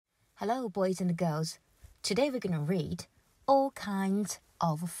Hello, boys and girls. Today we're going to read All Kinds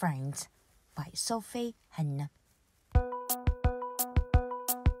of Friends by Sophy Henn.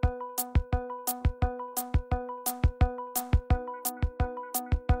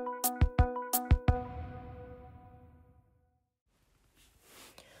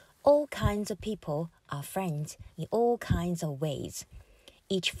 All kinds of people are friends in all kinds of ways.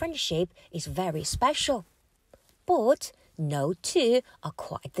 Each friendship is very special, but no two are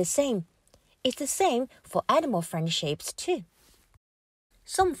quite the same. It's the same for animal friendships too.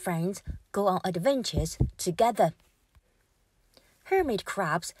 Some friends go on adventures together. Hermit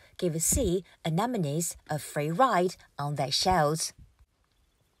crabs give sea anemones a free ride on their shells.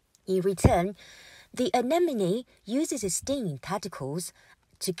 In return, the anemone uses its stinging tentacles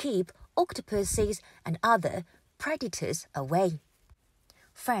to keep octopuses and other predators away.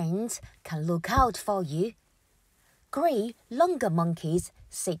 Friends can look out for you. Grey longa monkeys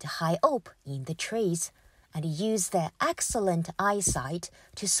sit high up in the trees and use their excellent eyesight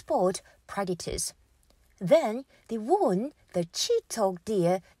to spot predators. Then they warn the cheetah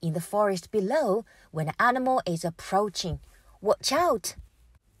deer in the forest below when an animal is approaching. Watch out!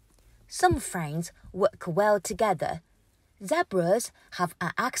 Some friends work well together. Zebras have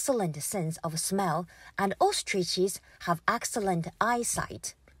an excellent sense of smell, and ostriches have excellent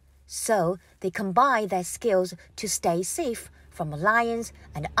eyesight. So they combine their skills to stay safe from lions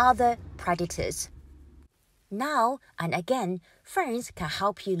and other predators. Now and again, friends can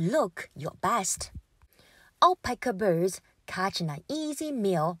help you look your best. Alpaca birds catch an easy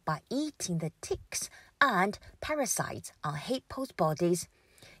meal by eating the ticks and parasites on hippos' bodies.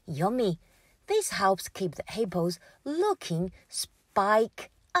 Yummy! This helps keep the hippos looking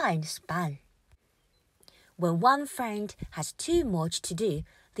spick and span. When one friend has too much to do,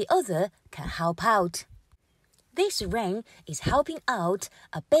 the other can help out. This wren is helping out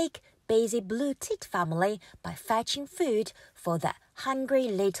a big, busy blue-ticked family by fetching food for the hungry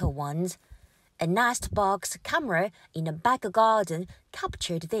little ones. A nest box camera in a back garden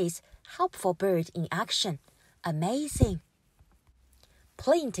captured this helpful bird in action. Amazing!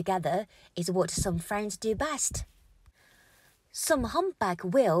 Playing together is what some friends do best. Some humpback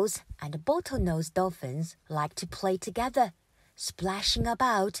whales and bottlenose dolphins like to play together, splashing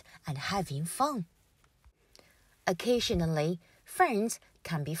about and having fun. Occasionally, friends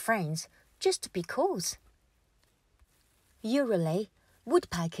can be friends just because. Usually,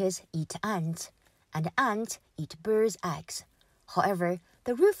 woodpeckers eat ants, and ants eat birds' eggs. However,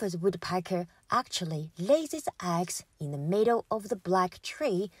 the rufous woodpecker actually lays its eggs in the middle of the black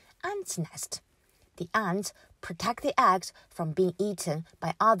tree ant's nest. The ants protect the eggs from being eaten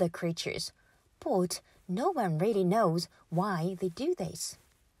by other creatures, but no one really knows why they do this.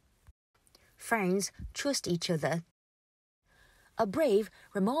 Friends trust each other. A brave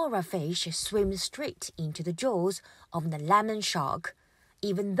remora fish swims straight into the jaws of the lemon shark,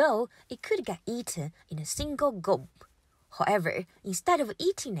 even though it could get eaten in a single gulp. However, instead of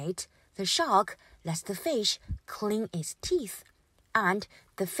eating it, the shark lets the fish clean its teeth, and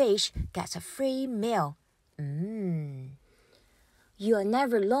the fish gets a free meal. You are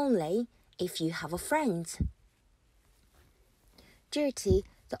never lonely if you have a friend. Dirty,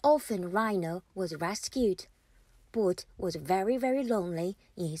 the orphan rhino, was rescued, but was very, very lonely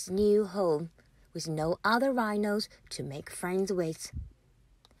in his new home, with no other rhinos to make friends with.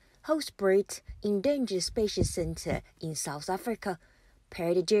 Housebreed Endangered Species Center in South Africa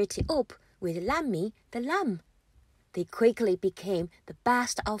paired Dirty up with Lammy the lamb. They quickly became the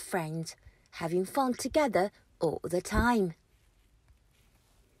best of friends, having fun together all the time.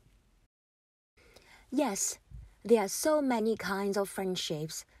 Yes, there are so many kinds of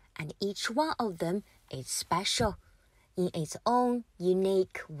friendships, and each one of them is special in its own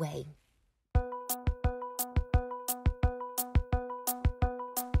unique way.